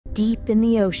Deep in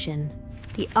the ocean,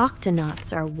 the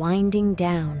Octonauts are winding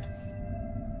down.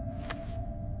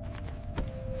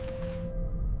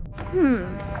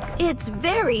 It's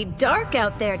very dark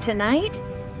out there tonight.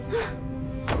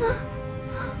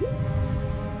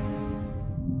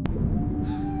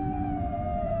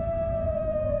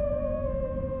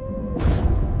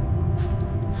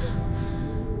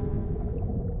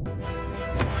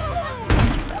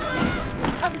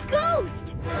 A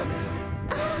ghost!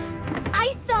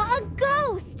 I saw a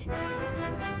ghost!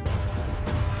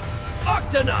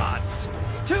 Octonauts!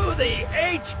 To the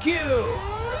HQ!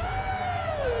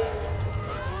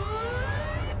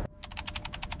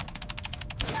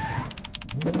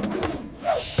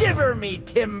 Shiver me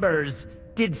timbers!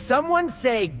 Did someone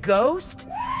say ghost?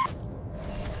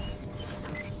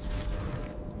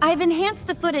 I've enhanced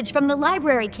the footage from the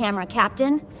library camera,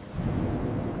 Captain.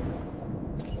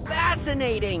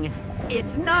 Fascinating!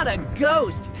 It's not a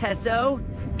ghost, Peso.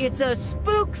 It's a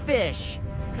spookfish.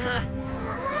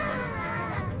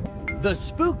 The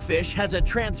spookfish has a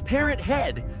transparent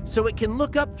head, so it can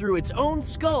look up through its own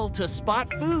skull to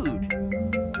spot food.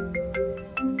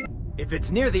 If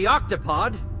it's near the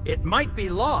octopod, it might be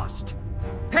lost.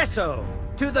 Peso,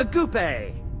 to the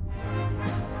Gup-X!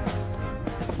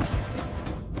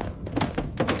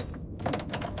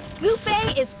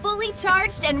 Gup-X is fully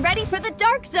charged and ready for the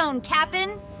Dark Zone,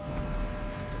 Captain.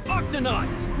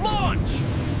 Octonauts, launch!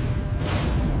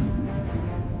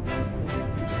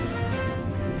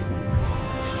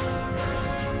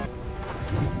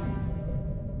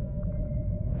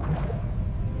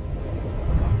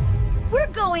 We're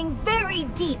going very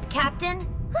deep, Captain.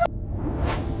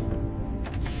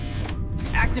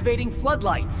 Activating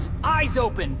floodlights. Eyes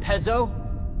open, Peso.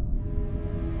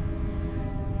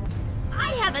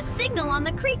 I have a signal on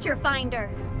the creature finder.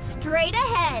 Straight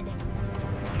ahead.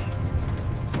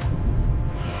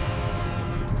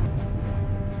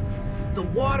 The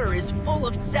water is full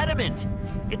of sediment.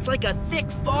 It's like a thick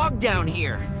fog down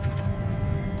here.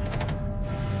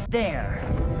 There.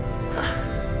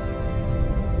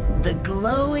 The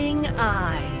glowing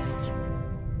eyes.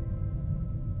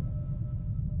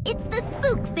 It's the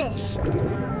spookfish.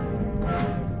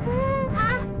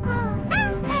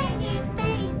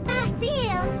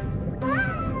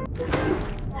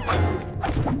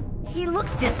 He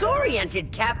looks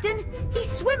disoriented, Captain.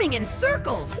 He's swimming in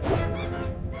circles.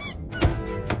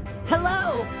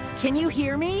 Hello, can you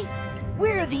hear me?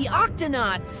 We're the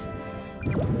Octonauts.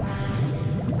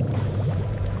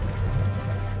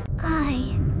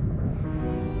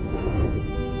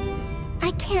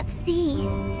 I can't see.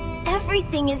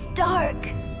 Everything is dark.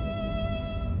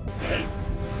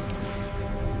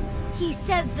 He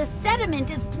says the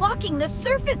sediment is blocking the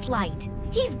surface light.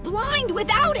 He's blind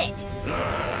without it.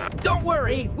 Don't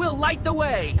worry, we'll light the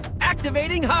way.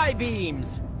 Activating high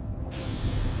beams.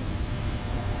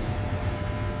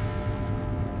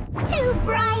 Too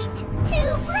bright!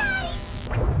 Too bright!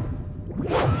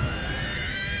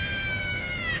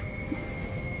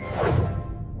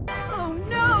 Oh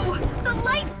no! The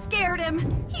light scared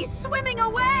him! He's swimming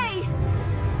away!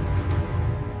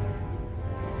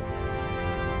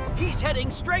 He's heading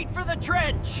straight for the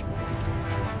trench.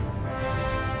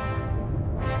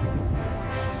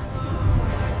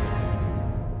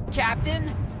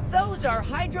 Captain, those are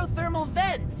hydrothermal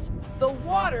vents. The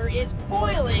water is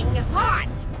boiling hot.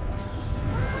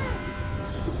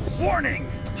 Warning!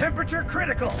 Temperature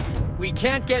critical! We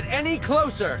can't get any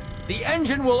closer. The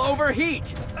engine will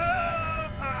overheat.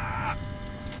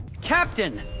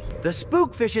 Captain, the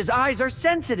spookfish's eyes are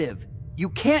sensitive. You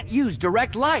can't use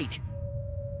direct light.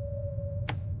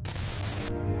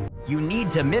 You need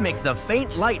to mimic the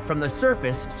faint light from the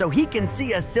surface so he can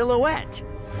see a silhouette.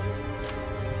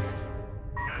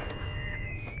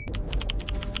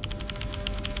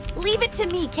 Leave it to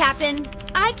me, Captain.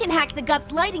 I can hack the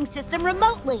Gup's lighting system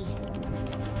remotely.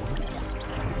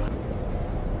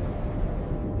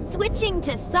 Switching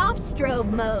to soft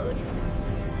strobe mode.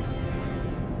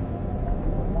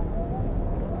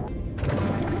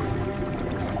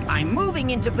 I'm moving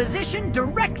into position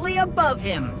directly above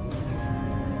him.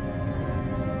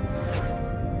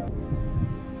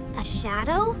 A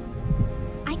shadow?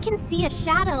 I can see a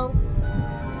shadow.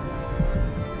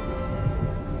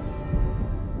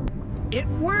 It's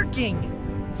working!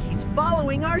 He's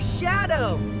following our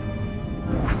shadow!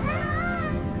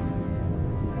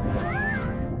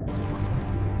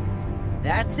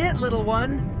 That's it, little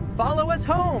one. Follow us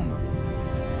home.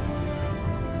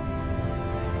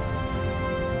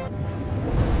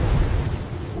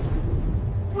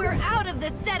 We're out of the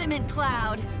sediment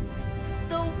cloud.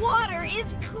 The water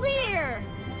is clear.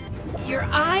 Your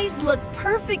eyes look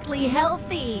perfectly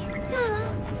healthy.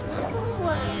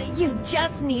 You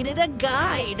just needed a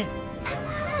guide.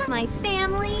 My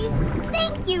family,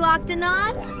 thank you,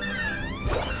 Octonauts!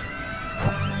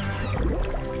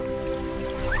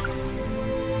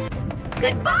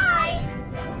 Goodbye!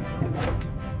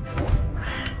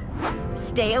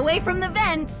 Stay away from the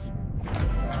vents.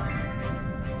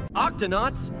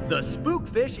 Octonauts, the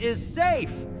spookfish is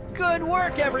safe. Good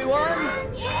work, everyone!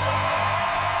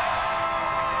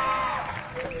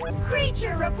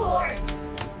 Creature report!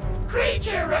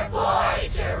 Creature report!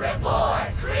 Creature report!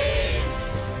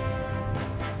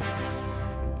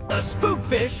 The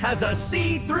spookfish has a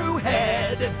see-through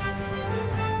head.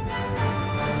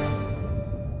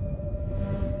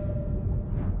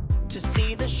 To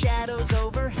see the shadows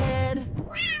overhead.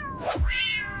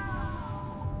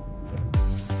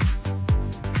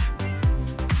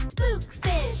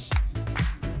 Spookfish!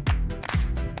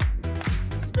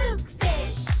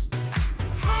 Spookfish!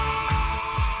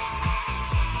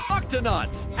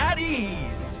 Octonauts at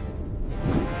ease.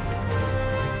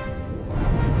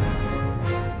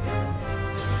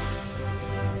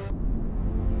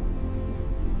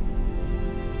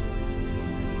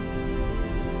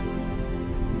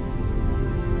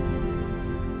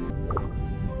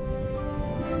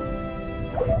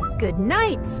 Good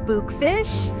night,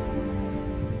 spookfish.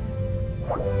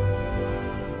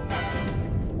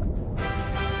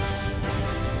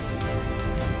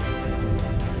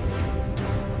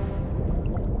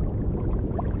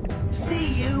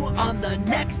 See you on the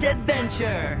next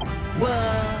adventure.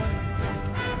 Whoa.